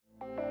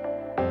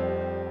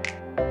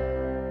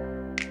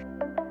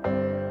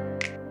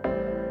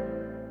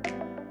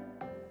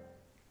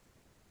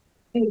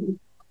We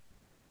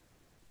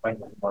have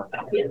four.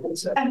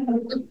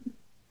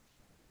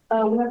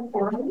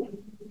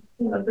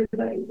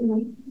 Everybody,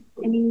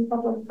 any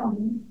public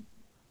comment?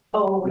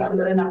 Oh, not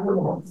right.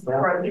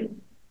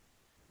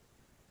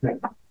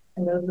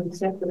 And those are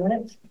accept the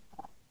minutes.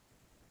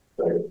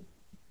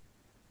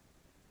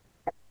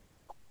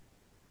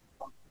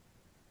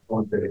 All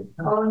in favor?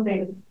 All in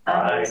favor?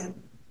 Aye.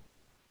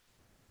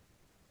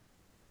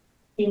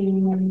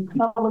 Any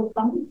public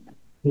comment?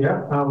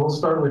 Yeah, we'll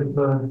start with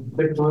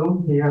Dick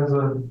Bloom. He has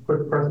a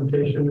quick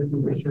presentation if he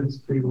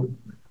wishes to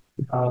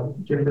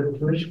give the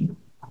commission.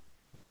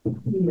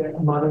 Yeah,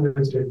 my name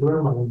is Dick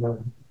Bloom. I'm a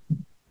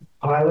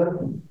pilot,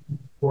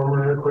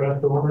 former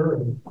aircraft owner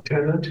and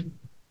tenant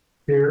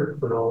here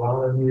for a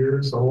lot of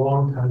years, a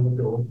long time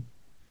ago.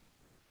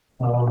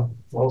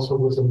 Also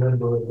was a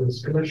member of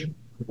this commission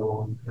for a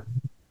long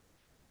time,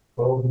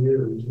 12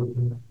 years.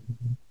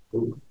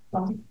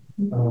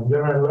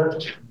 Then I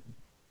left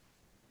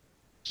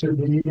to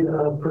be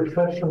a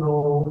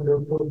professional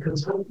airport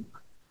consultant.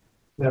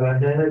 And I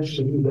managed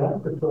to do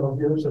that for 12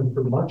 years. And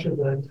for much of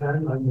that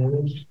time, I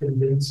managed to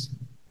convince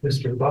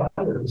Mr.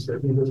 Byers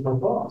that he was my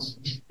boss.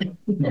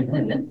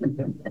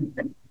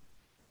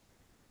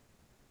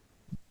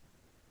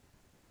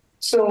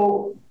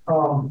 So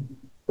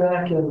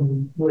back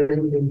in late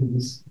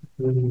 80s,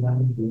 early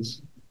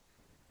 90s,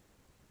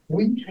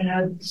 we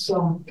had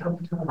some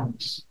tough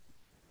times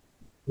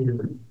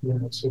here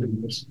in the city.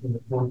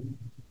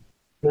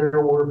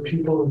 There were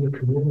people in the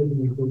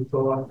community who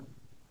thought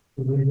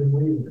we didn't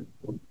need it.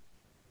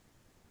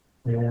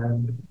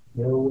 And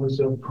there was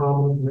a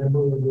prominent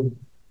member of the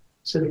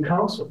city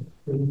council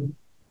who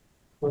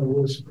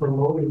was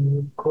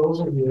promoting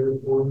closing the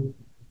airport,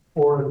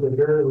 or at the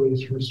very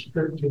least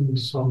restricting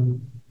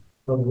some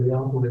of the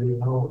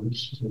operating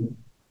hours to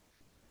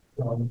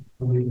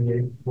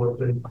alleviate what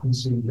they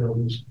conceived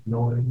as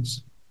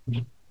noise.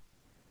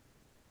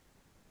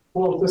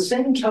 Well, at the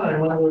same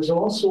time, I was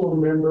also a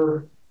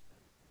member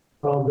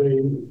of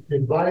the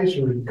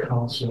advisory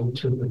council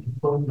to the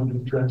Department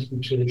of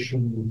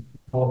Transportation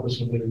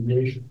Office of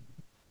Aviation.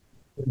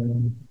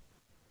 And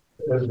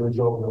as a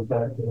result of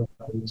that,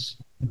 I was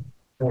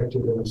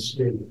active as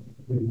state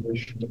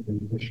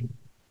aviation.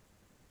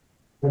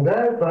 And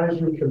that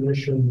advisory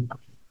commission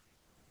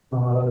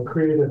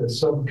created a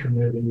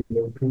subcommittee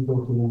of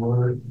people who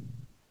were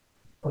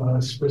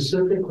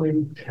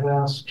specifically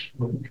tasked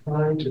with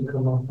trying to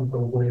come up with a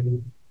way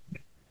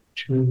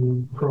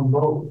to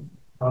promote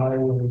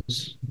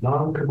Iowa's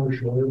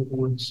non-commercial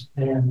airports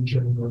and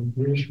general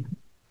aviation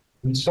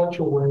in such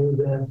a way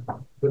that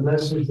the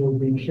message will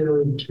be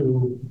carried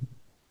to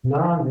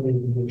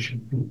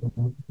non-aviation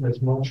people as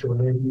much or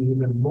maybe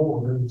even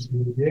more as the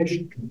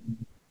aviation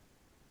community.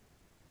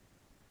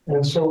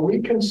 And so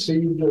we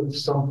conceived of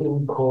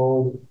something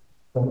called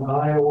an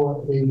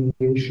Iowa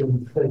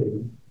Aviation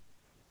Fade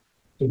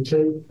to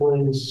take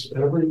place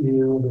every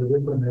year at a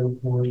different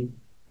airport,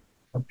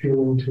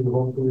 appealing to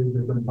hopefully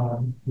different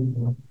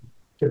people,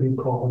 to be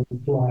called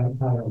Fly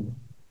Iowa.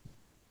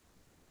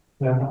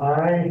 And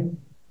I,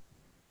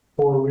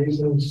 for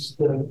reasons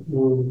that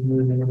will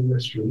remain a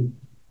mystery,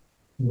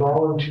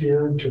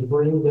 volunteered to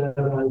bring that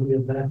idea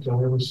back to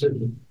Iowa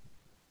City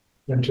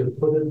and to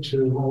put it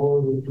to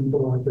all the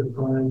people I could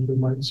find who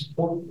might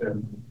support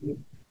them,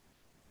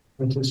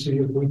 and to see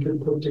if we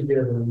could put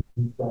together,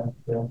 in fact,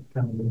 that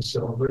kind of a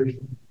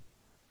celebration,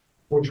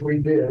 which we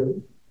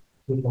did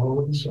the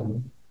following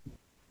summer.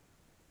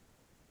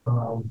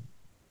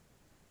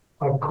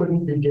 I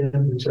couldn't begin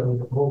to tell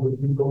you all the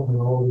people and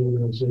all the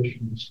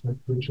organizations that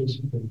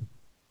participated.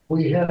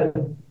 We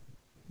had,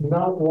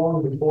 not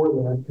long before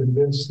that,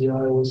 convinced the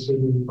Iowa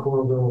City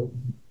Coralville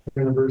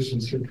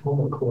University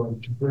Tacoma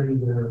Club to bring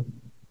their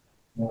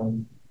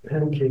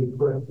pancake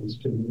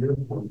breakfast to the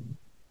airport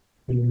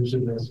and use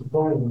it as a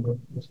flying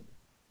breakfast.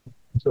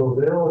 So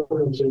their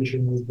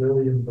organization was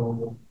very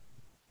involved.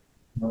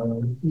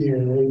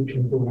 EAA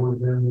people were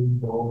very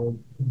involved.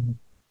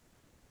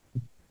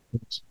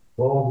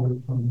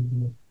 Involvement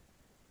from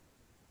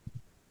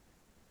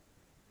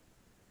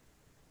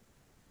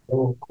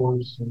of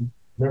course, and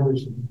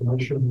members of the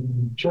commission,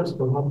 and just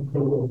a lot of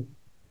people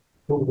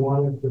who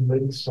wanted to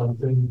make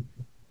something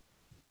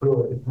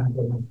good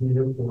happen at the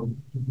airport,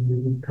 to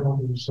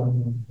become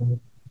some of the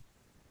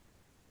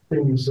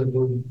things that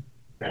were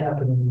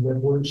happening that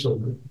weren't so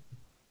good.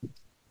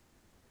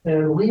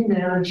 And we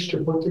managed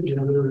to put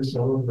together a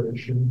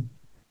celebration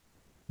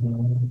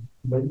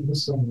late in the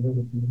summer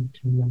of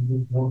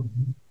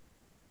 1991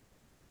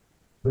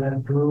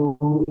 that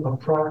drew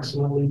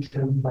approximately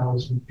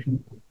 10,000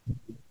 people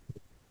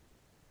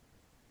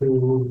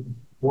to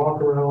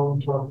walk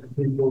around, talk to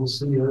people,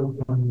 see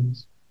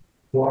airplanes,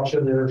 watch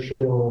an air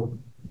show,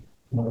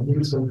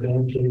 eat some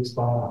pancakes,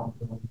 bow.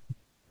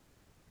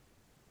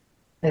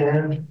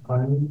 And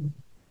I'm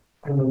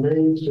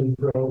amazed and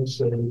proud to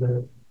say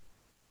that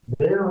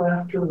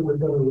thereafter,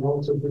 within a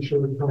relatively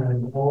short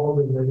time, all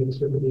the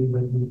negativity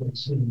that we have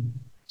seen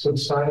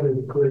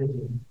subsided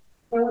greatly.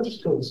 There are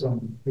still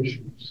some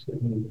issues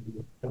that need to be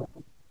worked out.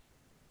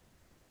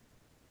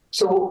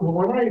 So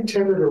when I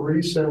attended a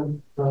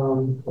recent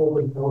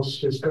open house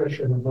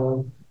discussion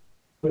about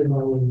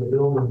remodeling the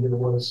building, there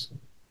was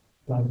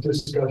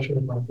discussion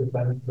about the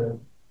fact that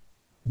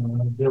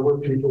there were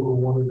people who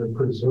wanted to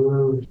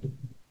preserve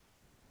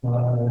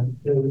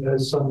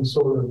as some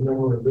sort of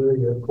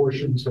memorabilia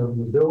portions of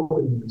the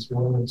building as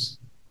well as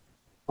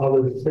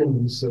other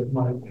things that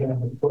might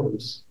have a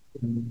place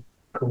in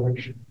the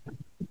collection.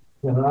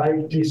 And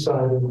I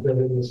decided that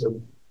it was a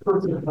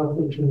perfect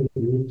opportunity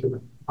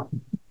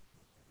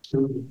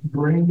to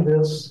bring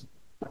this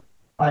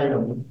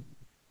item,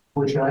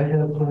 which I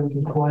have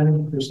been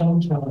planning for some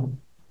time,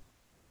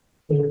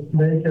 to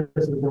make it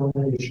as a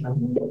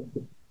donation.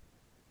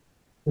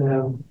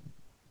 And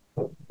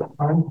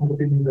I'm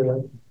hoping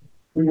that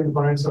we can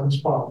find some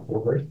spot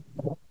for it.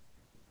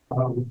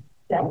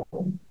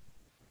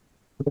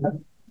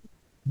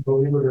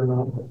 Believe it or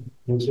not,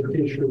 there's a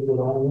t-shirt that I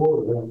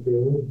wore out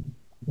there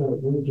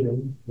that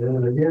weekend.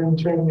 And again,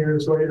 10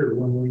 years later,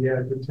 when we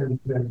had the 10th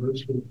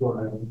anniversary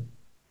fly.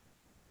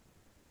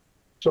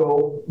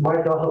 So,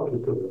 Mike, I'll help you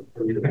put it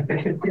for you.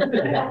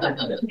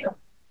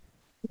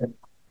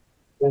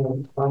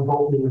 And I'm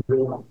hoping that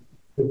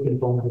the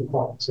people have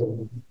thought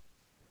so.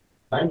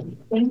 Thank you.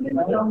 Thank you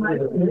so much.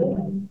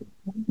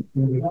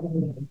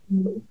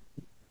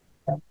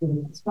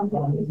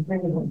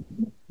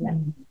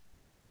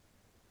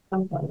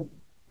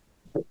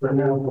 Right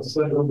now, the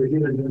set over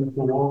here, and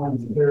the wall and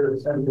there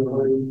is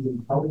everybody.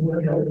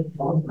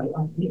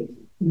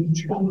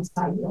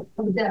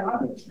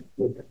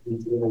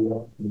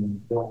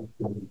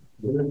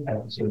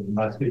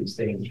 Must be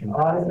staying.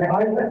 I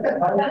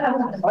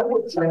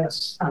would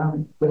guess that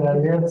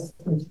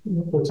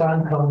if the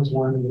time comes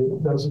when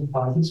it doesn't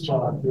find its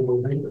spot, it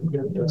will make it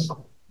get this.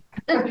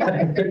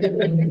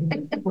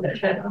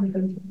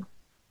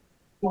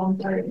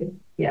 1:30.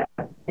 Yeah,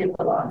 it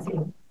belongs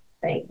here.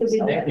 Thank you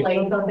so much.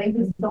 Thank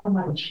you so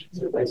much.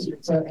 Thank you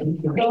so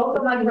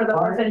much for the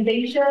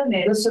presentation.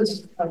 This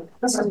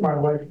is my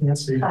wife,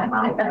 Nancy,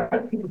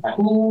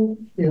 who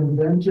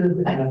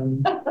invented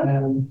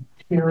and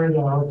carried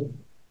out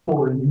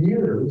for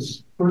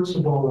years, first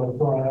of all at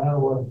Fly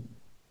Iowa,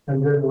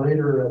 and then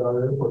later at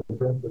our airport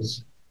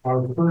breakfast,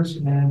 our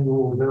first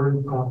annual, very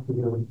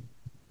popular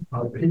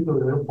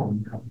People Airport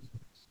Conference.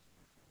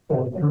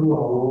 That drew a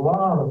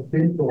lot of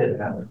people,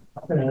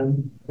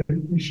 and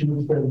she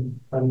spent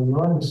an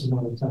enormous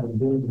amount of time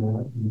doing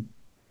that.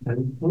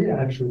 And we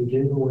actually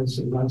gave away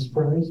some nice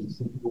prizes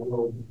in the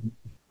world.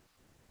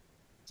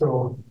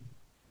 So.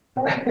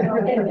 Was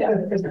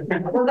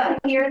that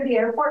here at the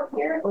airport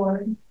here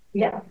or?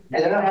 Yeah.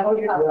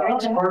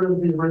 It's part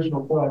of the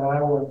original Fly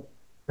Iowa.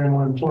 And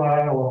when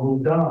Fly Iowa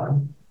moved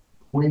on,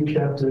 we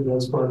kept it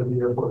as part of the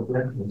airport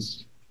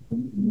breakfast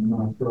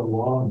for a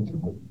long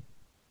time.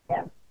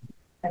 Yeah.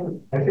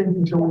 I think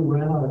until we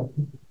ran out.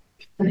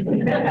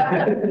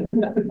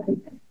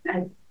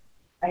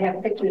 I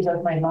have pictures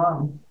of my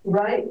mom,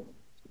 right?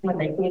 When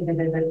they came to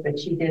visit, but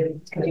she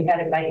did, because you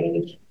had it by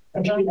age,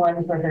 and she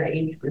won for her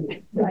age group.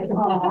 Right.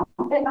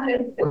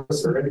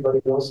 Was there anybody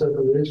else at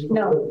the age group?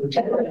 No.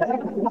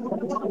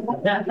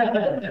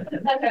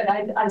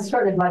 I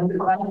started my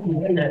when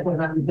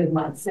I was in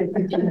my sixth.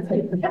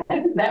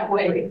 That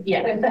way,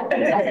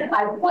 yeah.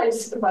 I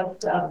placed, but.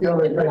 The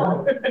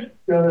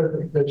other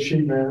thing that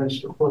she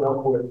managed to put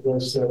up with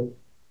was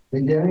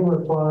beginning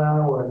with Fly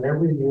Iowa and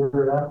every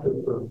year after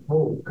for,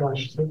 oh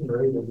gosh, 7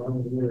 or 8 or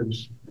 9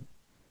 years,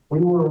 we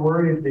were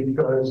worried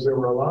because there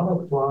were a lot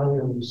of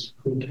fly-ins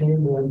who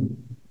came in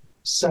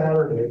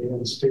Saturday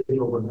and stayed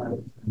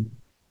overnight. And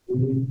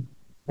we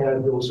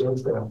had those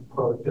aircraft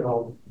parked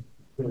out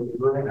in the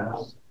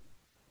greenhouse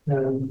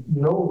and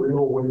no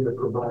real way to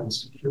provide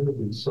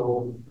security.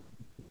 So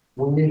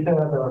we had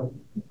a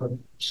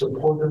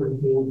supporter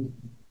who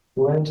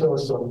lent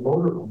us a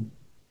motorhome.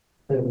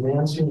 And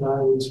Nancy and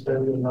I would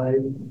spend the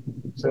night,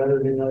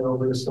 Saturday night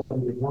over to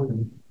Sunday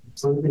morning,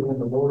 sleeping in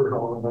the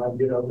motorhome, and I'd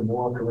get up and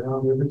walk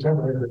around every time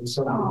I heard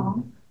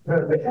something.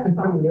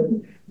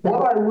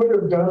 What I would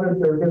have done if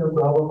there had been a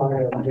problem I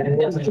had.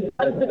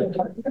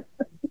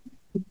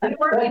 You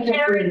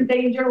weren't in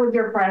danger with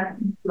your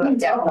friends.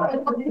 Thank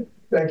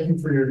you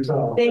for your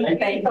time.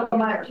 Thank you so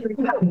much.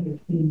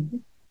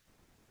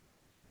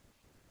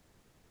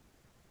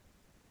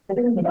 I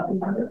didn't get up in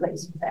another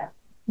place for that.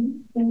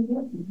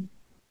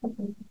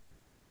 Okay.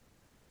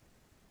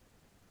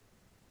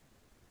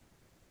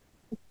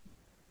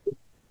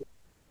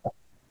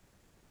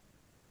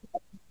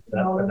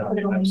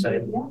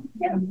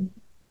 Yeah.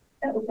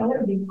 That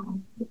would be cool.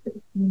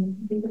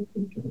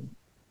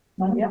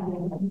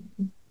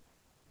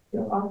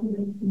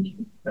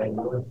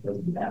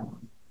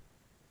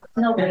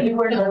 No, but you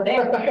were not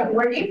there.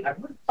 Were you?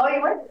 Oh,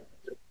 you were?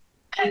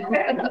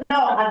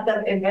 No, at the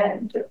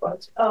event.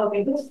 Oh,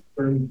 because.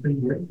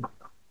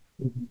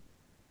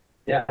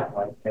 Yeah,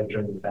 like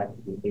during the back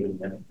of the meeting.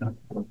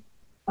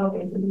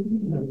 Okay.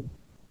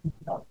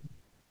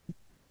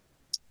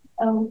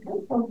 Okay.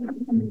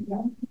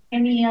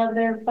 Any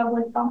other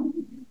public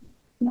comments?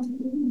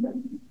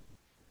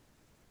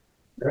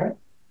 Right.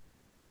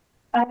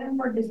 Item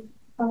for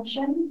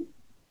construction.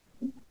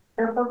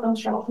 Airport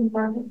construction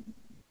project.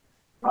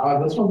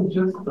 This one's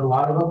just a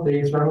lot of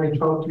updates. Runway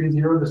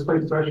 1230 display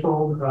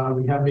threshold.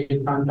 We have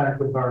made contact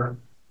with our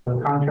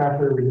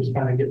contractor. We're just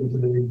kind of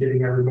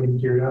getting everybody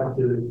geared up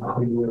to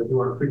do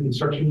our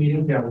pre-construction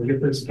meeting. Yeah, we'll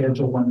get their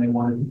schedule when they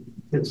want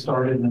to get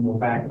started, and then we'll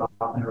back it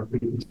off in our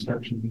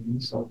pre-construction meeting.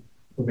 So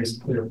we're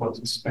basically clear what's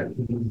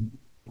expected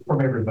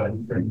from everybody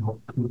during the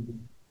whole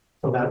meeting.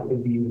 So that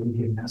would be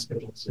getting that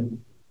schedule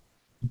soon.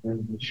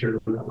 And make sure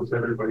that was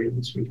everybody,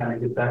 once we kind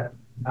of get that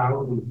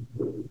out.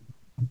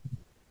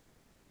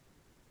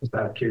 Just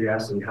out of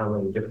curiosity, how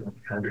many different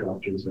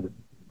contractors are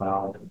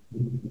involved?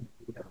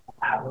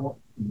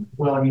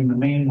 Well, I mean, the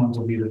main ones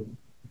will be the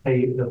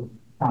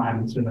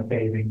primes and the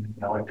paving and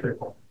the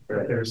electrical.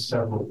 There's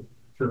several,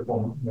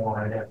 triple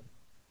more.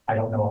 I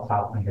don't know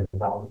how many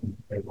about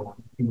the table.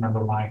 You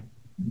remember my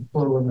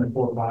flew in the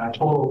 4 or 5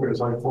 total? There's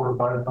like 4 or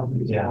 5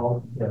 companies. Yeah.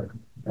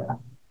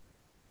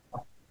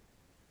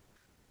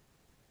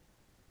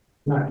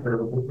 Not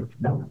terrible, but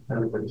no,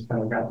 everybody's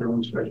kind of got their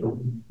own special.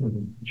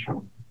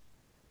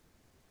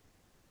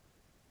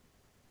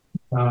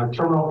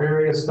 Terminal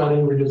area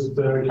study, we're just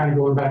kind of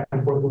going back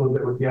and forth a little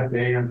bit with the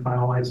FAA and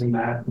finalizing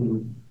that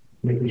and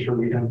making sure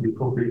we have the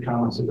appropriate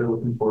comments that they're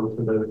looking for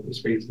the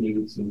space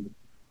needs. And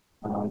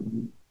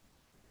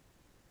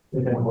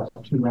they've had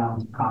 2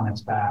 rounds of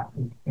comments back.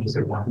 And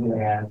said one to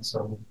add,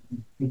 so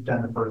we've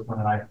done the first one,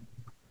 and I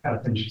got to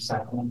finish the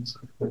second one. So.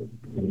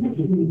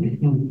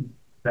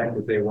 The fact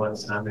that they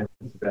want comments,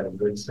 is that a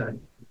good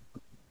sign?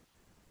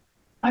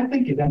 I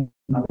think it. At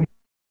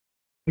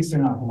least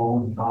they're not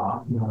blowing it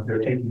off. You know, they're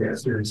taking that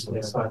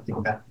seriously. So I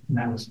think that in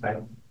that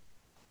respect,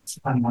 it's the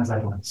funny ones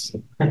I don't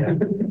see. Yeah.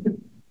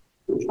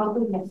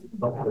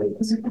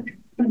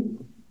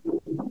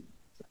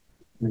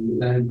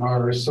 And then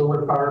our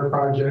solar power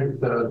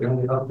project, the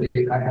only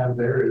update I have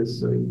there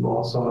is you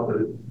all saw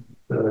the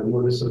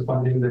notice of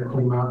funding that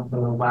came out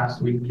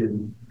last week,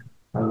 and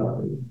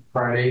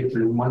Friday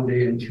through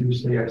Monday and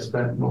Tuesday, I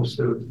spent most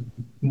of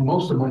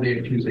Monday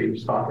and Tuesday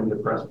just talking to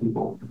press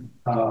people.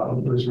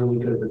 It was really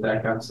good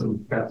that got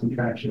some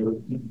traction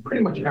with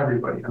pretty much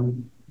everybody.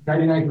 I'm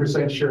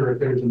 99% sure if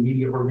there's a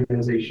media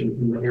organization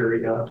in the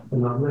area,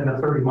 in a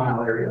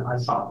 30-mile area, I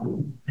saw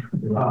them.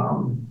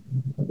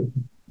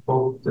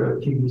 Both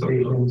TV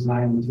stations,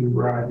 9 and 2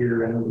 were out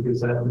here, and the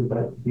Gazette,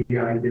 but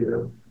BI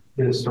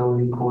did a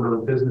story, Quarter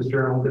of Business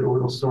Journal did a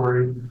little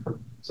story.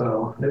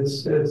 So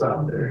it's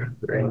out there.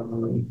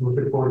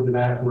 Looking forward to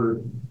that.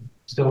 We're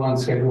still on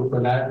schedule for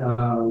that.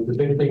 The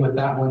big thing with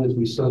that one is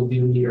we still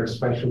do need our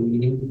special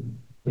meeting.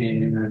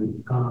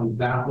 And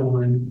that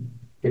one,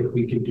 if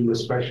we could do a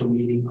special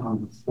meeting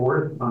on the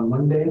 4th, on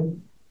Monday,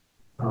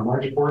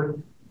 March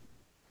 4th.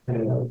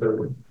 And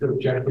the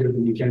objective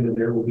and the agenda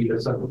there will be to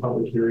set the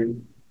public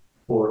hearing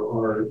for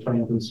our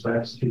plans and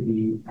specs to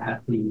be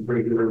at the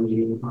regular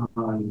meeting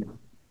on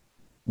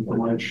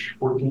March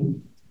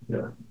 14th.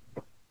 Yeah.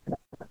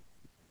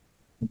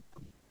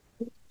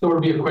 So it'll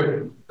be a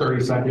quick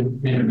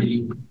 30-second minute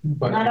meeting,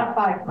 but Not at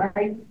 5,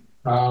 right?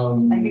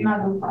 I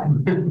cannot do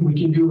 5. we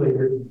can do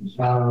later.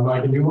 I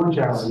can do one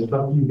challenge. It's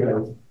up to you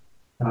guys.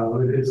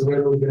 It's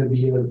literally going to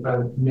be a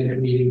minute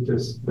meeting to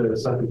set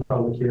the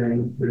public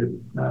hearing.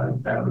 I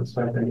don't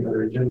expect any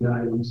other agenda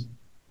items.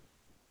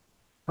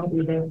 I'll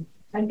be there.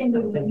 I can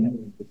do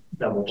it.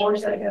 Double Or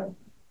check. second.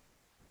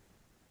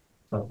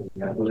 Something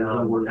that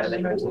I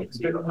think I will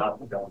speak about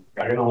the bill.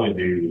 I can only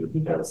do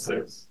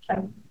 6.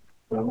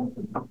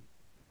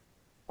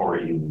 Or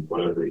even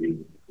whatever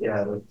you.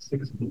 Yeah, the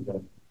 6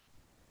 people.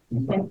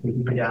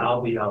 Yeah,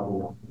 I'll be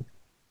on.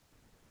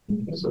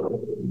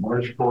 So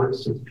March 4th,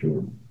 6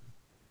 p.m.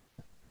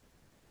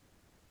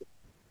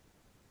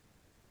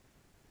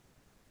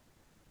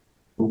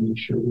 We'll make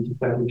sure we get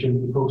that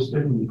agenda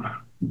posted and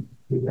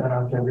get that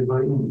out to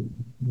everybody, and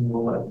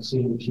we'll let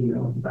CMT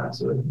know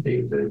that's a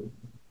date that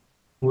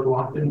we're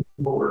locked in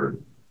for.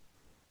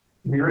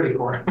 Be ready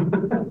for it.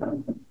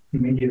 You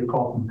may get a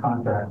call from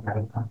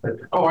contractor.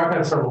 Oh, I've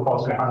had several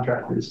calls from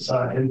contractors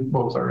and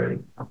folks already.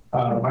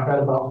 I've had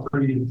about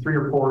three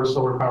or four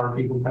solar power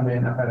people come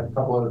in. I've had a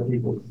couple other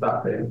people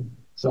stop in.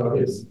 So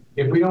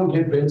if we don't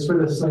get bids for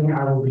this thing,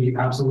 I will be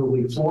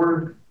absolutely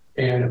floored.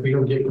 And if we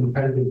don't get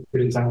competitive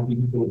bids, I will be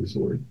equally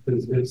floored.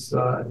 It's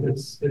out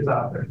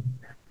there.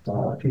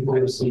 People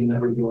have seen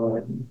that we're doing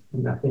it,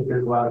 and I think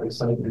there's a lot of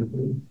excitement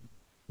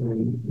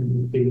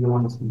and being the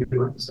ones to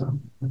do it. So.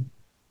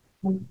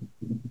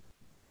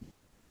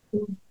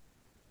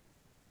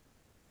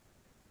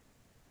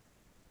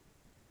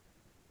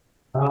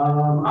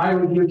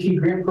 Iowa DOT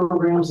grant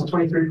programs, the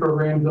 23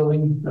 program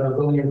building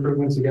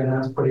improvements. Again,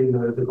 that's putting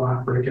the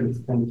block brick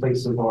in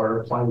place of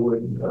our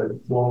plywood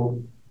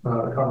wall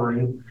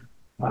covering.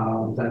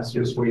 That's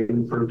just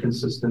waiting for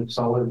consistent,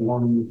 solid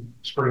warm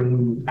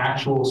spring,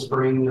 actual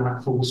spring,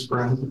 not full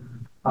spring.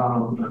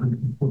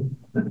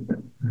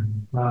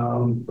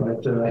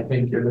 But I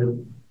think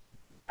the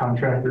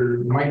contractor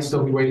might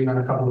still be waiting on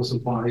a couple of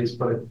supplies,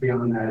 but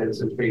beyond that,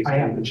 it's basically. I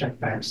have to check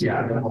back. Yeah,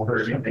 I haven't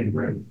heard anything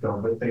ready to go,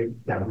 but they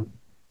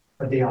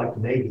like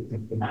the Navy.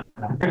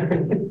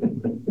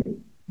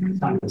 It's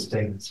not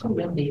mistake. So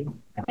windy.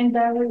 And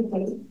that was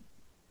paid.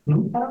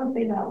 Hmm? I don't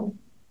say that one.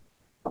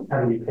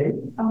 How do you pay?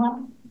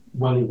 Uh-huh.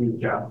 When you do the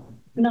job.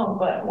 No,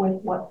 but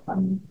with what,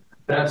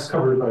 That's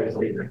covered by a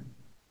state grant.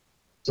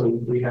 So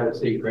we had a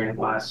state grant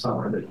last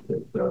summer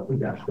that we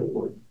got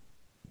for.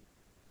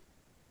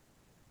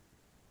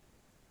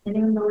 and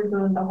even though we're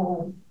doing the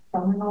whole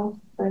terminal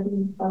study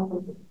and stuff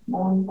with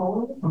going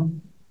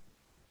forward,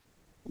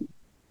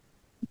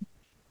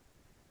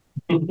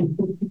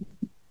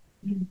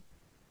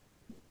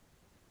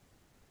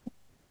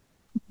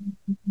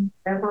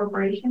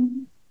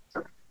 appropriation,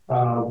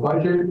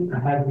 Budget, I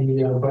had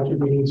the budget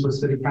meetings with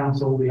city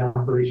council, the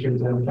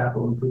operations and the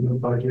capital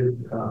improvement budget.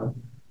 I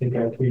think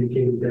I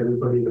communicated to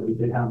everybody that we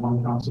did have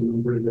one council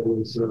member that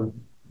was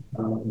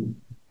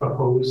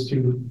opposed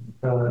to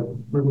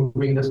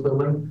removing this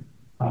building.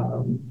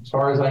 As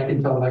far as I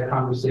can tell, that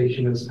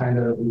conversation is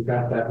we've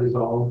got that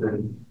resolved,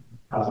 and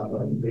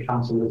the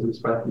council is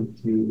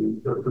expected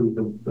to approve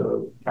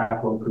the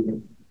capital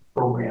improvement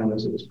program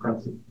as it was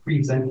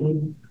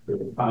presented.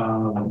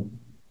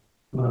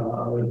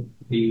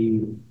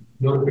 The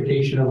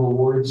notification of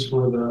awards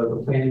for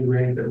the planning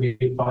grant that we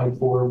applied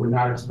for, we're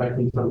not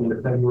expecting until the end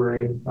of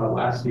February.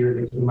 Last year,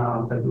 they came out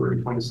on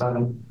February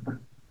 27th.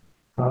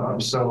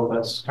 So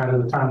that's kind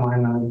of the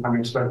timeline I'm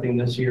expecting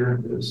this year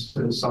is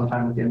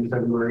sometime at the end of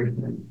February.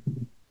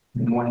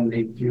 And when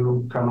they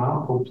do come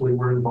out, hopefully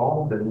we're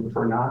involved. And if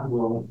we're not,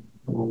 we'll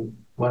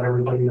let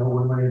everybody know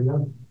when we're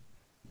done.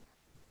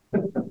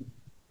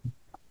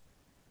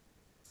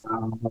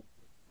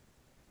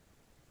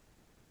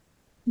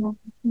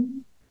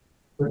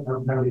 I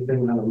don't have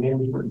anything on the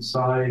management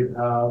side.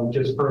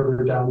 Just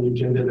further down the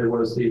agenda, there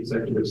was the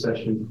executive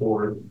session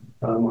for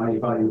my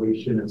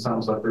evaluation. It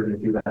sounds like we're going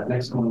to do that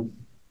next month.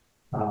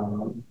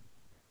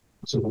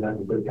 So that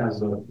everybody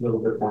has a little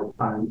bit more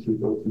time to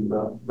go through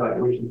the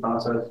evaluation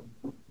process.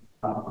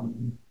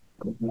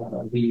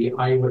 The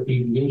Iowa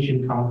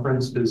Aviation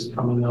Conference is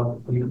coming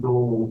up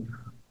April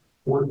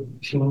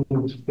 14th,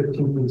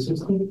 15th, and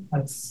 16th.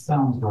 That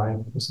sounds right.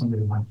 For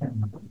somebody who I can't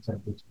remember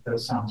exactly. That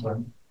sounds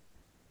right.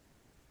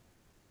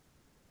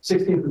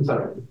 16th and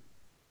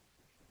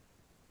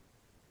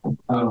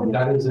 17th.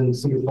 That is in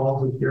Cedar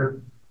Falls this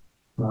year.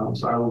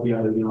 So I will be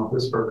out of the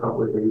office for a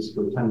couple of days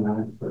to attend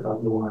that, but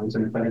otherwise,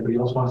 and if anybody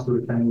else wants to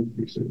attend,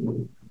 you're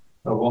certainly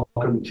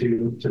welcome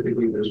to.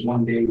 Typically, there's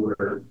one day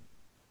where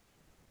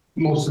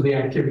most of the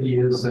activity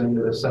is and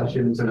the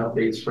sessions and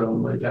updates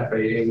from like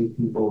FAA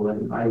people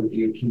and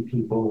IODHE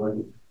people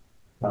and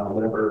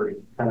whatever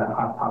kind of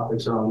hot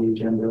topics are on the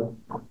agenda.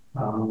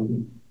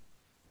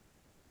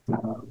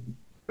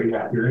 But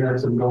yeah, if you're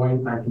interested in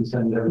going, I can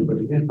send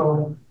everybody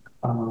info.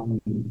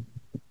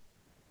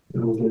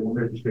 We'll get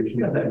registration.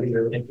 Yeah, that'd be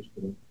very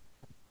interesting.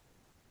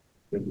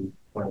 Maybe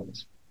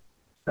plans.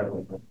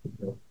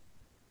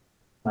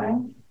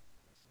 right?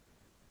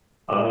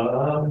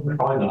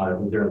 Probably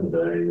not during the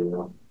day, you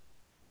know.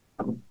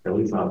 At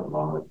least not at the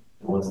moment,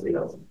 unless they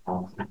have some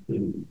awesome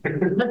food.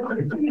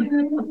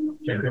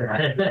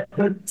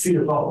 See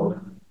you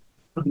follow.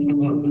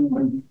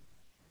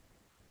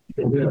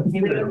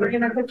 We're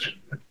gonna put,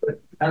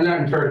 I'm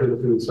not in charge of the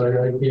food, so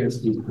I can't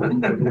speak.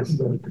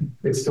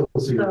 It's still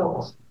Cedar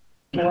Falls.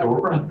 I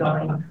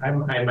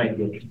might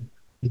be.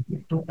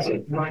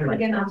 we're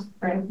gonna,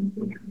 right?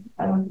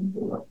 I don't think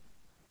we will.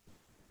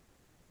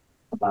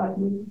 About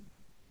you.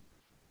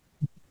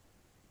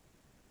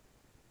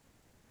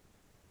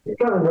 I'm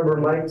trying to remember,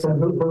 Mike,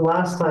 from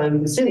last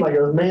time, it seemed like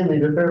it was mainly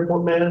the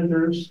airport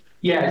managers.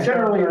 Yeah,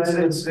 generally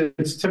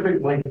it's typically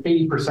like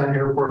 80%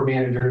 airport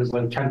managers,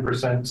 like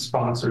 10%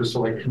 sponsors,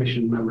 so like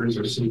commission members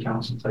or city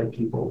council type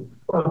people.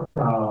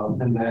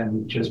 And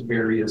then just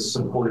various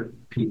support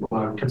people,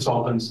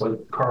 consultants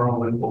like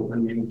Carl and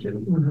Bolton and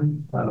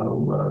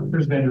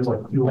There's vendors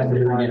like fuel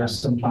Vendors,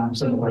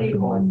 sometimes, and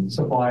electrical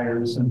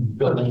suppliers and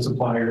building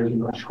suppliers,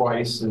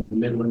 Schweiss and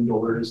Midland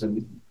Doors,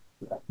 and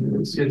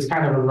it's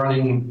kind of a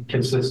running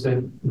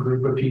consistent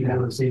group of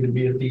people that seem to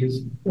be at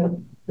these.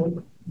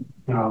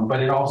 But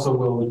it also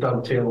will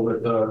dovetail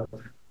with the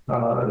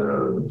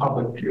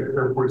Public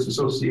Airports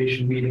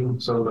Association meeting.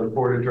 So the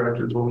board of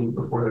directors will meet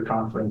before the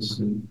conference,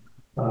 and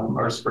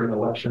our spring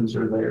elections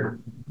are there.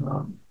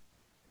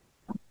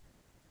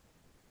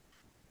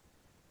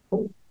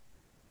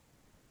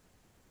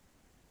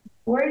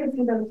 Where is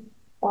it?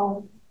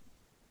 Well,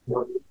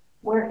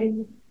 where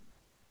is,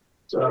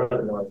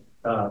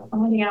 how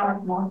many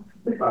hours more?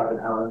 About an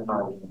hour and a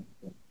half.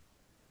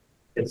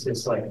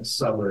 It's like a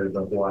suburb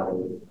of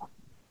Waterloo.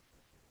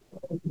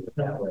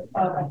 That way.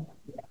 Okay.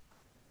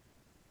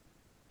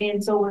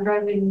 And so we're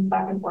driving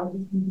back and forth.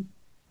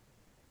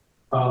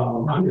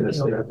 I'm going to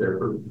stay up there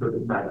for the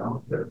night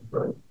out there,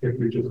 but if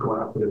you're just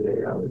going out for the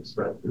day, I would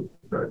expect to.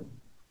 But,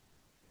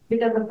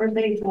 Because the first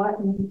day is what?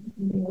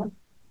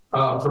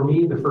 for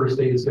me, the first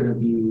day is going to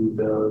be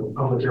the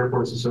Public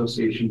Airports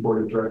Association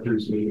Board of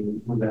Directors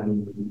meeting, and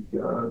then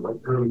like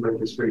early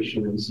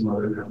registration and some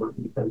other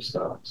networking type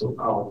stuff. So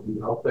I'll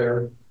be out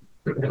there.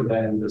 And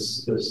then the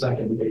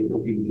second day will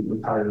be the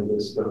entire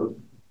list of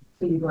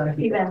So you want to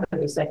be there for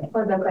the second?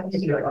 For the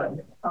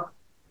second.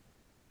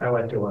 I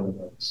went to one of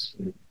those.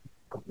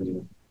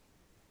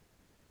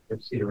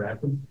 Cedar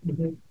Rapids.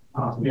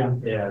 Yeah.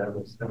 Yeah, that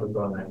was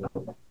going that night.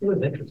 It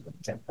was interesting.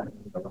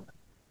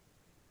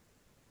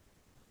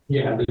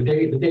 Yeah, the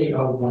day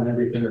of when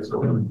everything is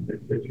going,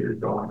 if you're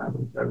going, I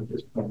would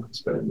just plan on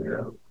spending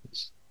there.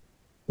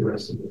 The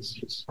rest of it's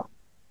just.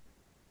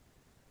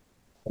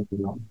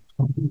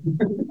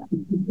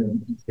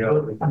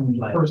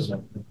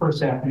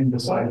 First afternoon,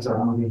 besides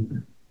our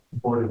meeting,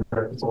 board of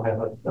directors will have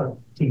a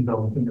team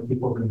building thing that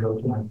people can go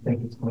to. And I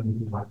think it's going to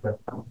be like that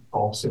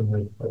all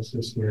simulated place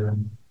this year.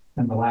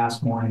 And the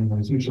last morning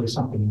was usually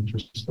something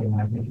interesting.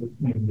 I think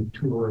maybe a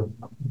tour of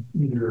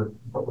either,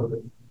 what was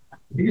it?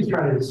 You just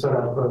try to set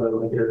up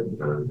like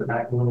the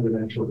back one of the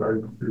actual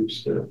garden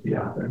groups to be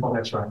out there. Oh,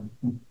 that's right.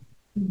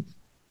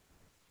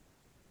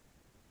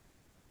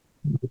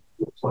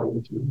 Looks like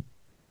it too.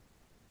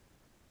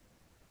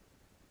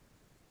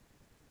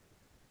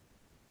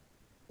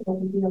 So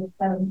we do have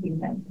 17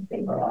 times in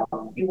favor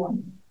of you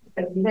want.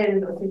 Because you said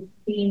it was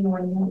 16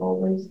 when you have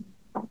always.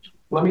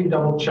 Let me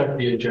double check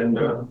the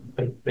agenda.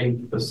 I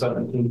think the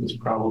 17th is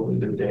probably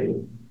the day.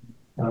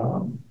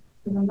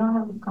 We do not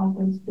have a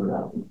conference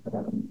throughout.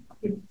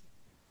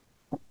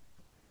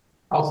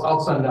 I'll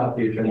send out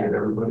the agenda to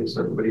everybody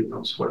so everybody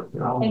knows what.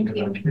 Thank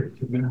you.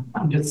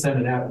 I'm just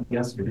sending it out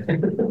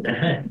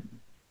yesterday.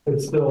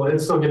 It's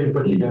still getting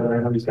put together. I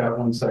know he's got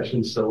one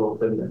session still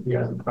open that he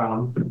hasn't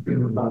found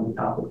the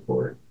topic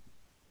for it.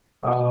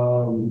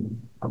 Other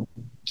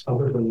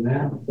than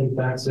that, I think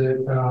that's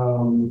it.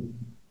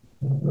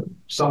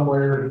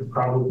 Somewhere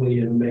probably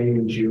in May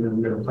and June,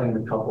 I'm going to plan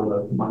a couple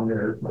of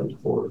minor, like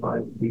 4 or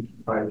 5 day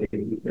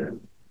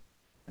weekend.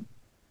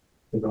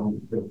 We're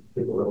going to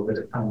take a little bit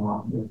of time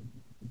off.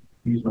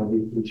 Use my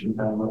vacation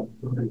time up.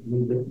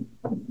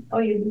 Oh,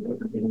 you do.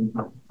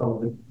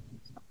 Probably.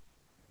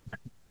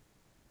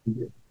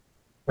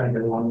 Spend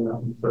it long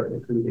enough and start a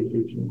free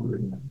vacation.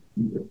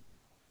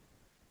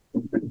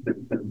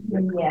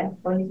 Yeah.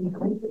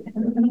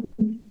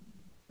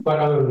 But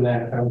other than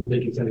that, I don't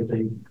think it's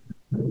anything.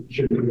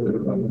 Should be really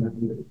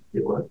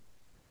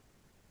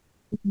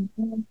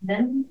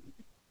Then.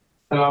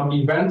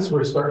 Events,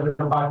 we're starting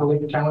to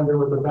populate the calendar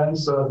with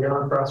events. The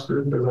Arm Cross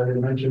group, as I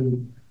had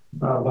mentioned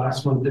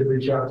last month, did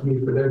reach out to me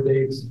for their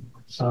dates.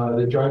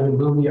 The drive-in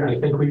movie, I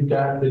think we've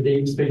got the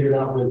dates figured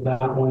out with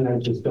that one. I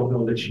just don't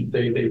know that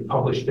they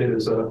published it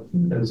as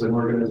an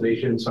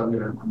organization, so I'm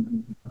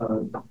going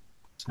to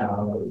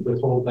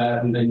withhold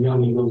that. And then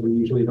Young Eagles, we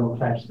usually don't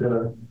catch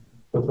the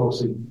folks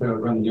that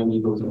run the Young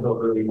Eagles until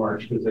early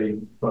March because they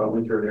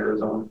winter in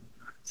Arizona.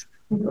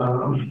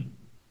 And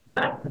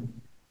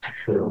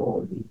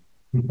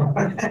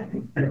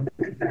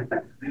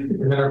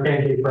then our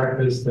pancake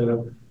breakfast,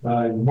 more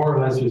or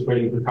less just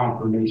waiting for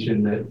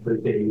confirmation that the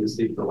day is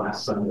the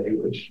last Sunday,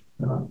 which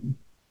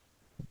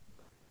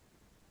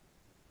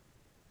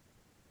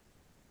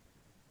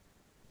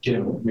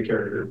Jim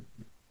McCarrier,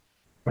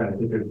 I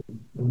think they're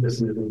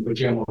listening to me, but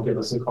Jim will give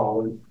us a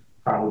call in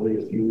probably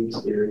a few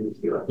weeks here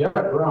and be like, yeah,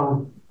 we're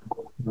on.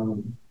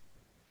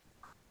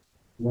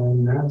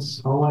 Then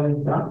that's all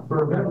I've got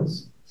for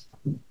events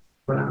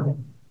for now.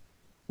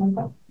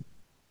 Okay.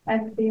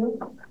 I feel.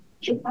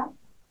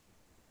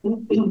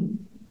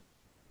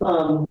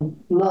 Not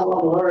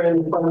long our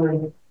end,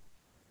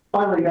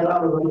 finally got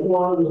out of the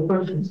one, the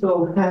person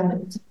still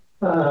had,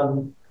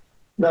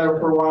 there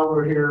for a while we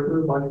were here, it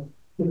was like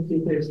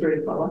 15 days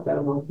straight, not like that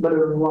a month, but it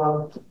was a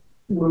lot of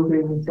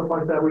moving and stuff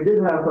like that. We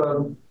did have,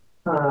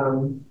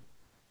 a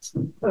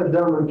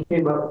gentleman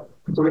came up,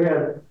 so we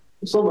had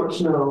so much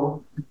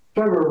snow.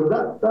 Trevor, was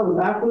that was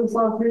after this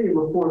last meeting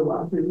or before the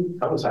last meeting?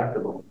 That was after.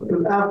 It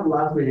was after the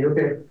last meeting,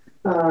 okay.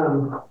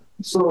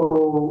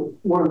 So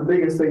one of the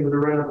biggest things we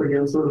ran up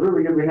against, so it was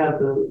really good, we had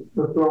the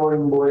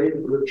throwing blade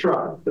for the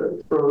truck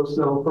that throws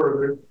snow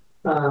further.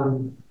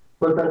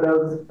 But that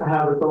does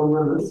have its own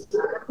limits.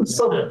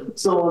 So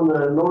on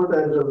the north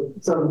edge of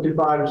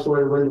 725, just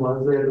where the wind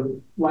was, they had the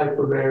light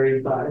were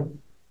buried by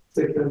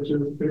 6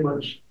 inches, pretty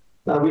much.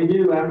 We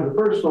knew after the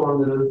first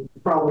storm that it was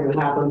probably going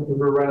to happen because we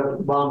were right up at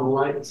the bottom of the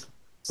lights.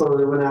 So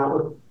they went out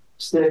with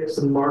sticks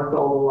and marked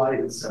all the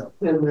lights.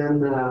 And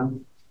then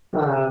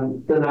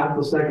after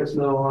the second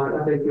snow,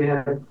 I think we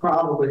had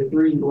probably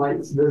 3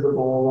 lights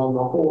visible along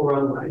the whole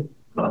runway,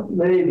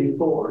 maybe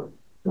 4.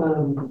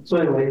 So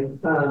anyway,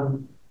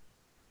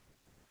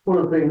 one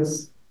of the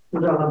things,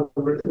 which I don't have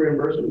the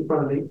reimbursement in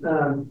front of me,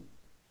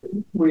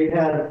 we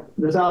had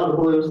this out of the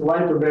blues, the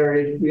lights were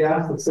buried. We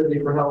asked the city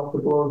for help to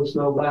blow the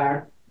snow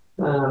back.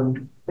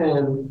 And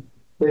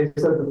they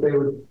said that they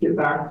would get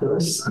back to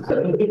us.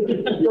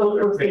 They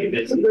were pretty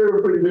busy,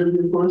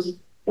 of course.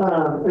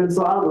 And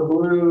so out of the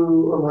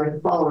blue, on like the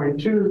following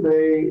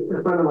Tuesday,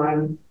 a friend of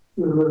mine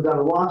who lived down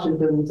in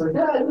Washington said,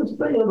 yeah, I was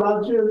thinking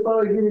about you, I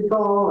thought I'd give you a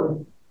call.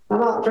 And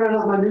I'm out trying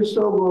out my new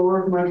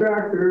snowblower for my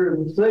tractor.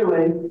 And so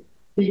anyway,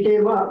 he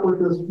came up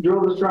with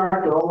drove his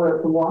tractor all the way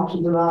up from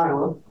Washington,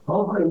 Iowa.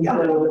 Oh my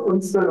God.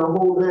 And spent a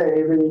whole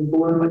day, then he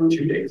blew. Like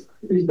 2 days.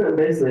 He spent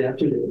basically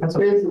 2 days. That's a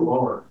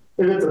lower.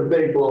 And it's a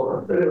big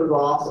blower, and it was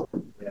awesome.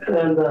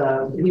 And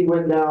he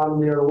went down,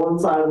 one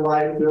side of the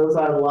light, the other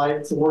side of the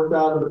lights, and worked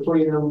out in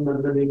between them,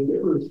 and then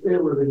it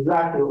was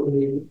exactly what we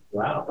needed.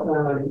 Wow.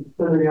 And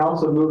then he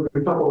also moved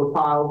a couple of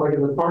piles, like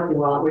in the parking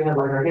lot, we had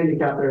like our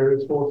handicap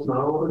areas full of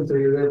snow, and so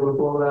he was able to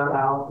blow that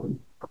out.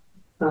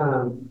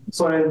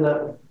 So I ended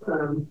up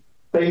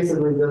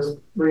basically just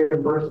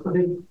reimbursed. I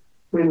think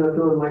we ended up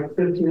doing like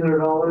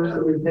 $1,500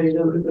 that we paid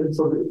him, and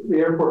so the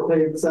airport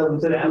paid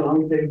 $750, and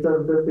we paid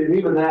 $750, and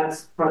even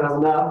that's probably not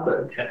enough,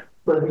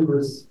 but he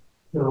was,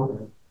 he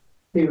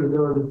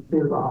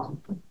was awesome.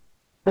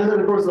 And then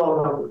of course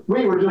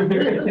we were just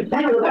even at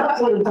that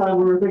point in time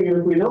we were thinking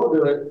if we don't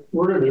do it,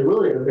 we're going to be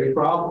really in a big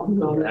problem.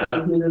 We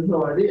had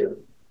no idea.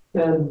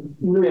 And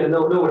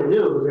nobody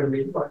knew it was going to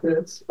be like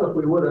this. If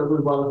we would have, we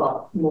would have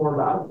thought more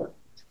about it.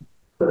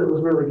 But it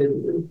was really good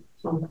to do.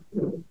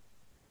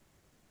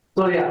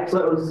 So yeah, so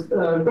it was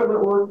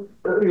equipment work.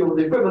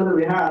 The equipment that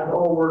we had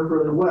all worked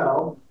really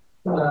well,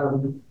 but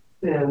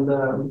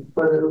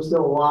it was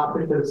still a lot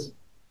because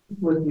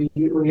when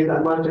you get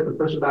that much, you have to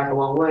push it back a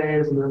long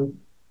ways, and then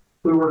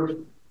we worked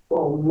a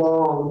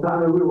long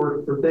time. And we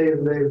worked for days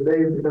and days and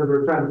days because we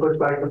were trying to push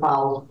back the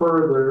piles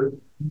further,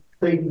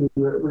 thinking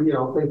that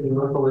thinking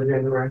only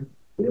January.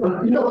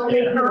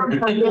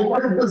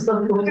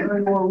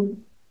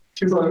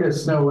 Two feet of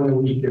snow in a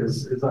week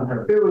is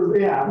unheard of. It was,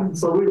 yeah.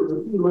 So we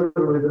were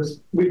literally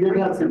we did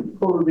have to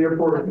close the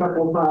airport a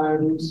couple of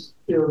times,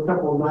 a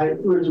couple of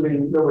nights, which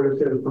nobody was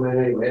going to come in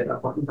anyway at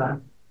that point in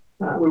time.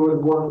 We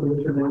wouldn't want them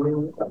to come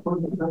in at that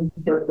point in time.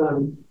 But,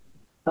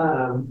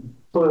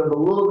 so there's a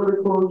little bit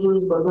of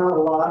closures, but not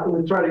a lot. And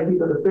we try to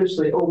keep it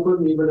officially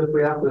open, even if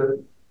we have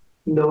to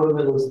note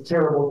them as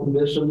terrible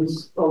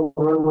conditions on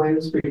the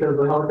runways, because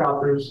the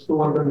helicopters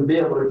want them to be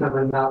able to come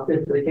in and out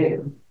if they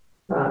can.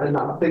 And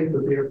not think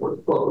that the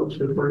airport's closed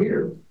because we're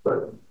here,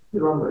 but the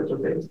runway's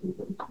okay.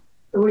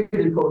 And we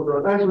did close the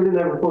runway. Actually, we didn't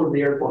ever close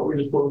the airport. We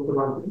just closed the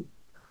runway.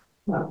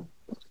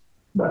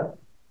 But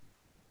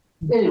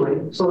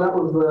anyway, so that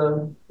was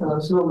the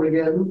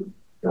Snowmageddon.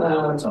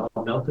 It's all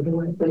melted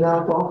away. And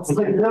now it's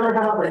like it never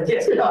happened.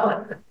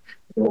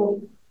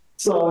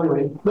 So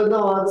anyway, but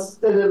no,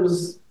 it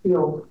was,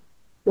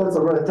 that's a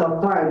really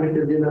tough time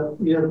because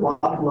you have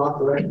lots and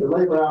lots of extra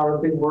labor hours,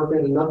 people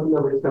working, and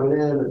nobody's coming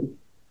in, and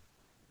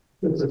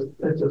it's just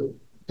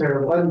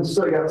terrible. And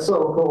so it got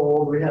so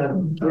cold. We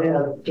had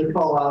to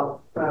call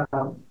out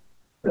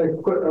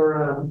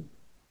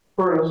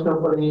furnace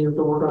company to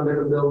work on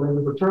different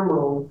buildings. The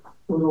terminal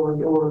was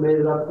only made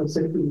it up to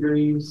 60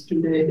 degrees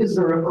 2 days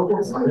in a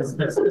row.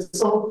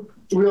 So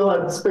we all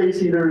had space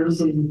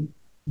heaters, and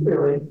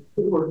really it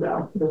worked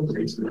out.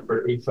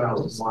 For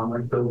 8,000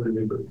 long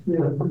building.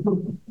 Yeah.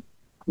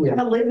 Yeah.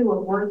 How living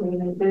was working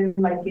and doing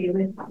my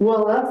feeling.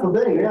 Well, that's the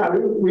thing. Yeah,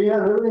 we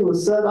had everything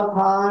was set up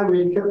high.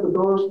 We kept the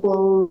doors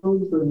closed,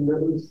 and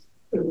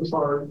it was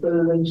hard. But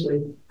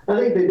eventually, I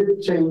think they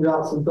did change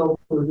out some filters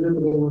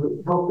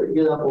to help it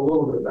get up a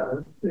little bit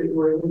better.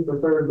 We're in the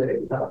third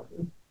day.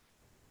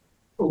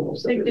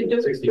 Almost. Yeah.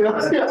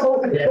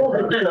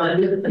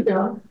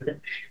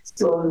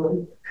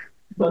 So,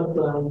 but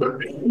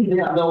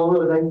yeah, no, we're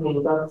really thankful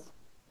that that's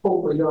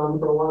hopefully gone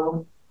for a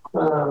while.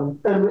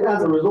 And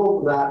as a result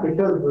of that,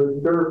 because the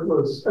dirt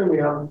was,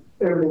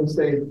 everything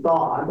stayed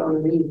thawed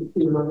underneath,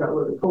 even though it got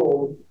really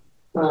cold.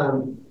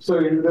 So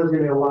there's going to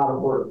be a lot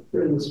of work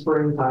in the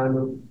springtime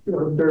of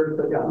dirt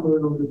that got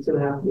moved. It's going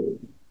to have to get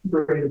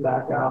graded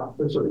back out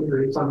to a certain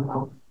degree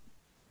somehow.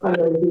 I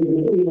know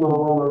even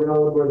along the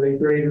road where they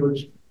graded,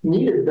 which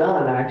needed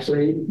done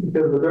actually,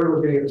 because the dirt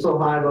was going to get so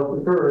high above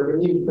the curve, it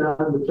needed done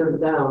to trim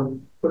it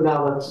down. But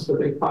now that's just a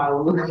big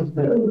pile of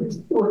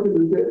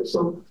it.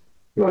 So.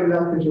 You know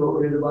exactly what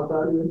we did about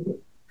that.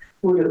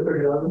 We'll get it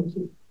figured out.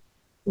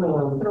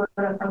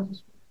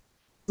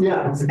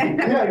 Yeah,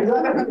 exactly.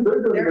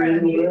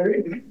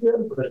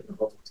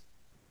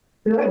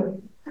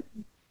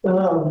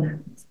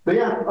 But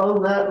yeah, other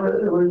than that,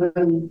 it would have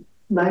been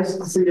nice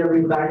to see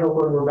everything back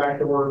open. We're back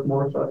to work,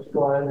 more trucks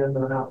flying in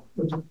and out,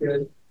 which is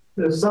good.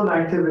 There's some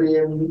activity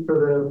in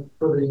for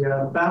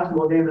the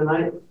basketball game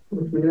tonight,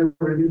 which we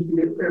never used to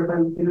get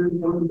airplanes to do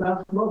the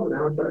basketball, but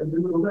now we're starting to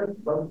do a little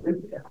bit. But,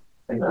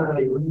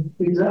 exactly,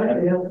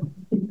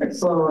 yeah.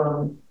 So,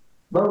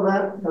 other than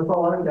that, that's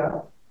all I've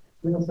got.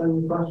 You don't have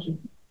any questions.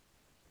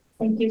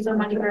 Thank you so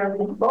much for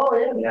everything. Oh,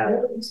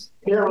 yeah.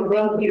 Yeah, I'm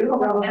glad you.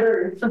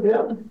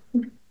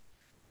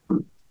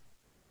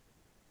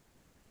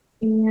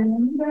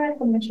 And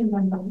commission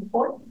number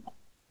 4.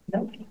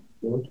 Okay.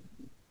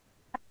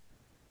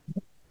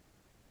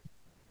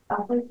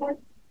 Staff report.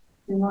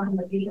 You want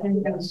to be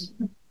in this?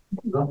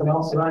 Nothing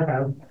else that I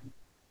have.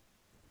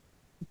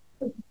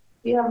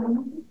 Yeah.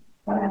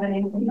 I don't have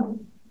anything else.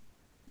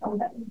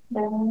 Okay.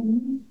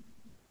 Then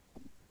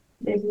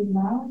this is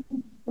not.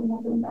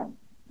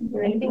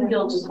 I think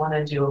you'll just want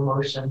to do a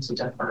motion to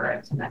defer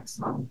it to next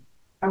month.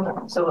 Okay.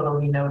 So it'll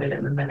be noted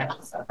in the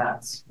minutes that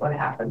that's what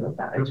happened with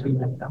that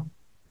agenda item.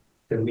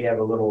 Could we have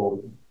a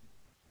little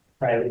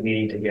private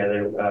meeting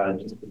together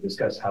just to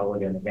discuss how we're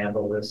going to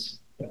handle this?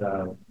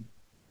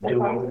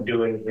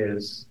 doing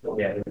his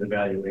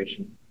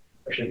evaluation.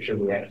 Or should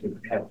we actually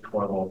have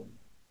formal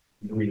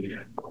brief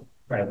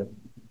private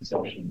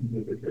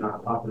session? If you're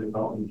not talking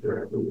about them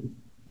directly.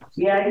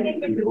 Yeah, I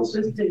think if it was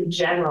just in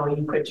general,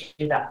 you could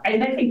do that.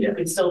 And I think you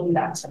could still do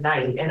that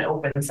tonight in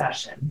open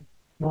session.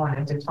 You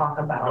wanted to talk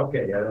about.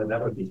 Okay, yeah,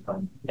 that would be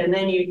fun. And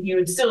then you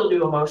would still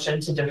do a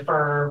motion to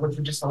defer, which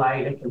would just allow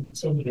you to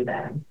continue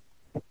then.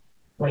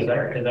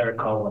 Later. As I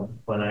recall,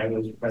 when I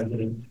was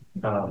president,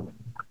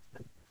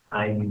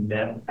 I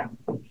met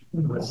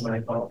with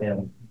Michael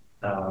and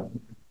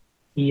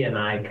he and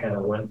I kind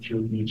of went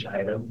through each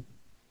item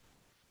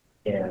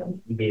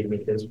and he gave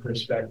me his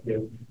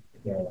perspective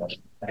and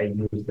I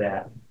used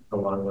that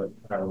along with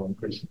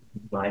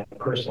my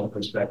personal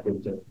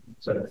perspective to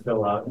sort of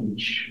fill out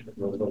each of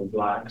those little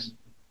blocks.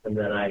 And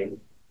then I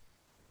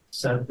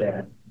sent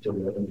that to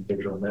the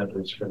individual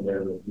members for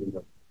their review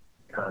of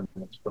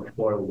comments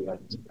before we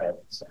went into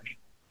private session.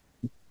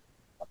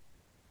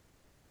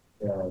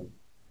 And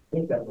I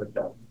think that worked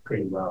out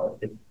pretty well.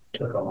 It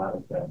took a lot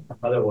of that.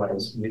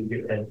 Otherwise,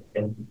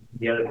 and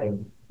the other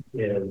thing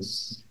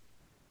is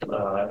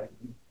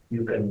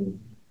you can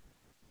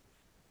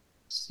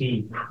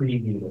see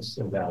previous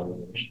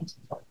evaluations,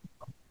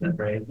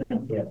 right?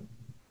 Yeah,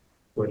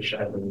 which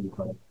I believe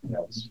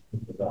that's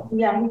developed.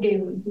 Yeah, he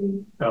gave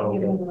me. Oh,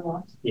 Gave me okay. the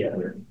lots. Yeah,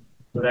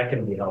 so that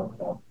can be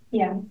helpful.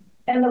 Yeah,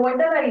 and the way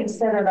that I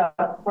set it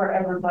up for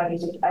everybody,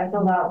 I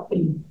filled out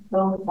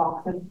those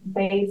boxes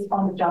based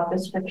on the job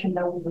description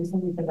that we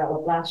recently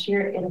developed last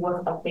year. It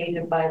was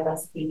updated by the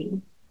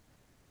city.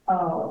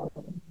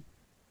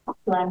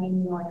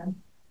 Planning or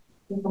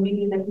the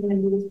committee that we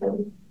use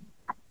to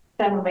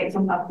kind of make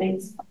some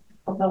updates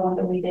of the one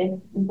that we did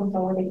and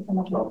consolidate some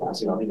of those.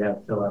 So we have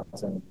to fill out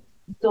some.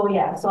 So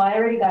yeah, so I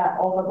already got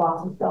all the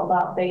boxes filled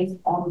out based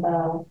on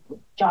the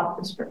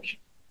job description.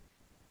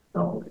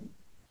 So,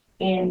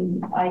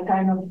 and I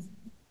kind of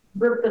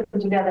grouped them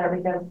together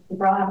because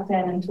we all have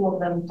 10 and 2 of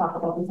them talk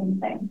about the same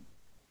thing.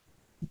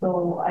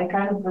 So I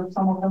kind of grouped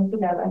some of them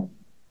together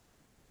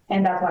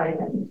and that's what I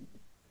did.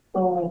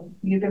 So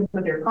you can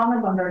put your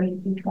comments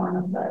underneath each one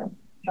of the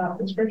job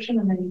description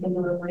and then you can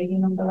do the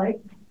rating on the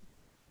right.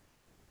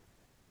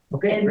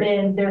 Okay, And great.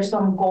 then there's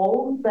some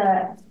goals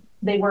that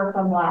they were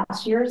from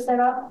last year's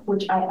setup,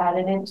 which I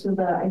added it to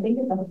the, I think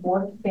it's the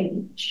 4th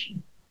page.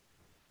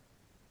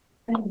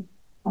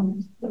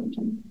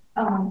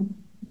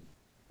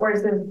 Where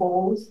it says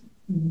goals.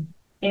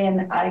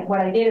 And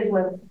what I did is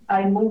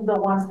I moved the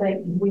ones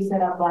that we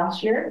set up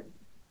last year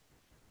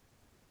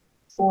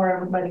for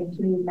everybody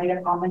to make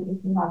a comment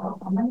if you have a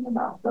comment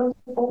about those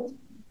goals.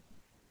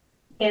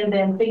 And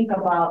then think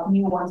about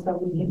new ones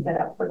that we can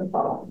set up for the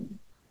following.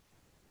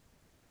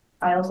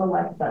 I also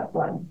like that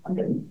one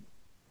underneath.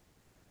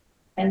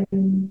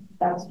 And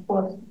that's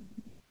what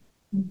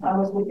I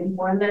was looking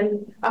for. And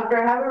then after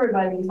I have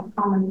everybody's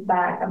comments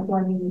back, I'm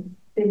going to,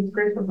 since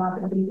Chris was not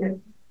going to be here,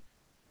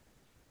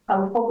 I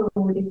was hoping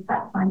we didn't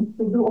have time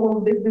to do all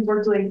of this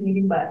before today's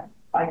meeting, but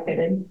I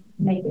couldn't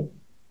make it.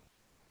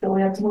 So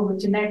we have to move it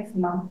to next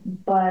month.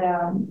 But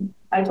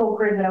I told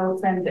Chris that I would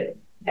send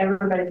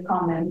everybody's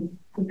comments,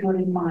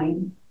 including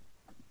mine,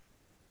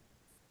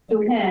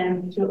 to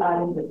him to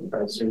add in the. All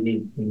right, so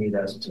you need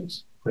us to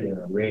put in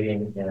a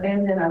rating and.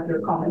 And then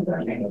after comments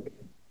are made.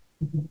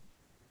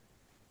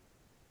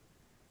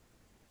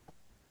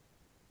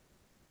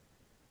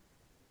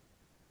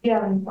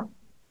 Yeah.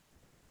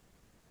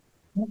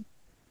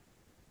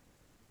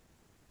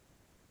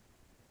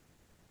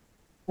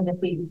 And if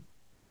we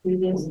do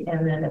this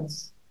and then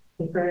it's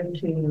deferred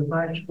to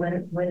March,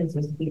 when is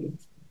this meeting?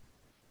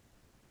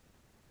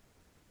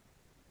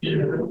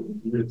 Yeah,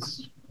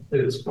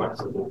 it's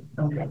flexible.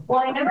 Okay. Well,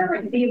 I never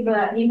received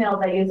the email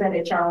that you said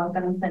HR was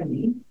gonna send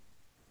me.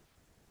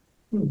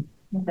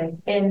 Okay.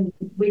 And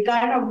we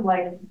kind of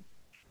like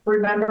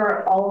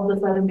remember all of a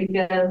sudden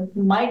because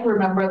Mike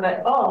remembered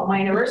that, oh,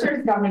 my anniversary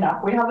is coming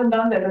up. We haven't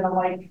done that. And I'm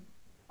like,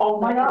 oh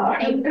my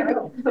God.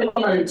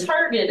 The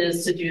target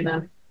is to do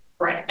them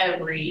right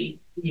every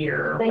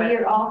year. The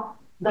year off,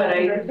 the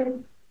day of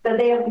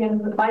the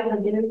end, by the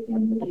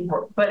day.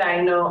 But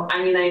I know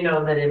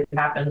that it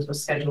happens with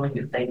scheduling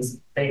and things.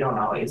 They don't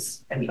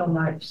always. I mean, So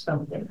March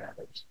something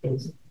rather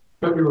is.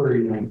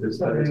 February 9th is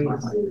my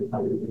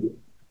higher date.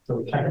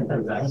 So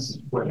technically that's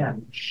what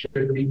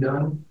should be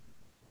done.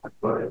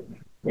 But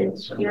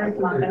It's not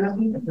gonna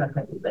be. It's not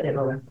gonna be, but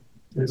it'll.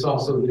 it's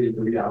also the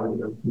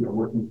reality of,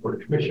 working for a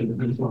commission that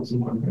meets once a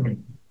month.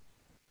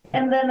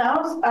 And then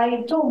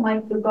I told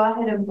Mike to go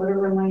ahead and put a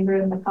reminder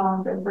in the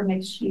calendar for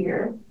next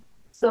year.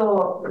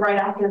 So right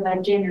after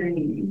that January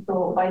meeting.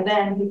 So by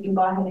then he can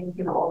go ahead and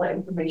give all the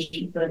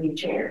information to the new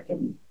chair.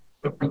 And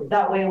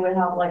that way we'll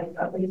have like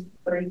at least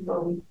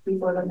 3-4 weeks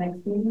before the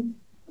next meeting.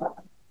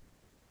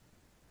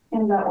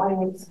 And that way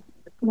it's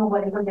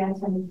nobody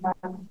forgets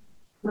anytime.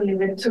 We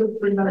leave it to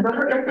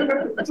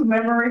remember to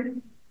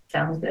memory.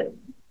 Sounds good.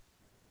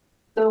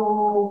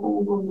 So who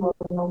will do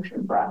a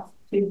motion for us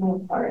to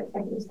move our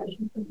executive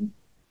session?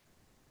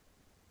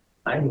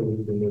 I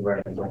move the new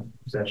right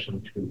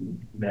session to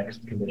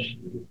next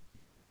commission.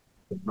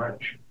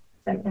 March.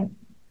 Second.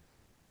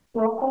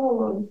 Roll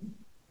call.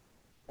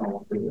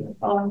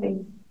 All in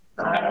favor?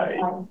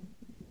 Aye.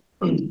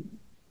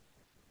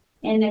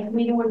 And next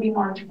meeting would be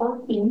March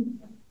 14th.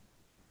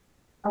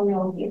 Are we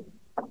all here?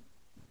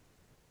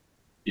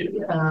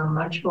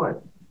 March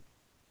 4th.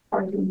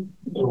 14th.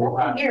 So we'll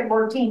have- Here,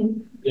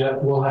 14th. Yeah,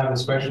 we'll have a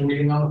special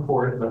meeting on the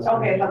 4th. That's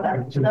Okay, but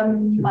that's the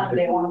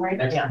Monday one, right?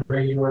 Next Yeah.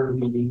 regular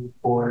meeting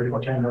for a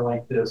agenda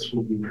like this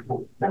will be. The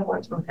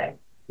 14th. Okay,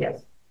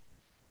 yes.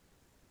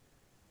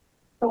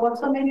 So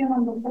what's the meeting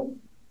on the 4th?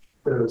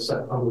 The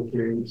set public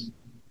hearings.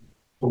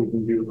 So we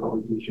can do a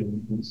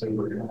publication and say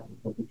we're gonna have a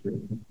public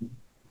hearing.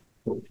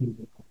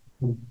 14th.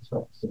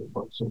 So,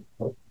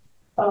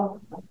 Oh,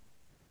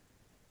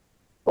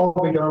 I'll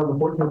be gone on the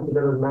 14th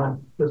together with Matt,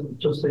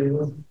 just so you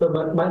know.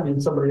 There might be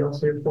somebody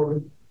else here for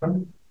me.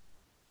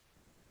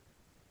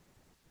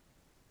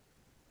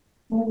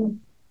 who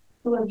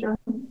adjourned?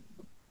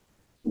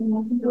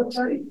 You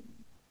adjourn?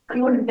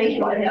 You wouldn't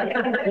think about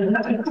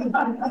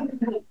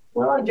it.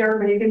 Well, adjourn,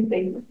 but you can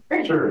think.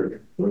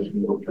 Sure.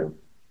 Okay.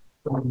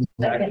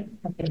 Second.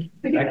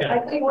 I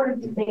think we're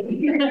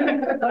thinking.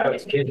 I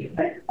was kidding.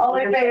 All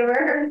in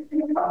favor?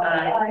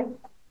 Aye.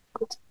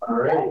 All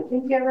right.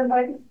 Thank you,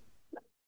 everybody.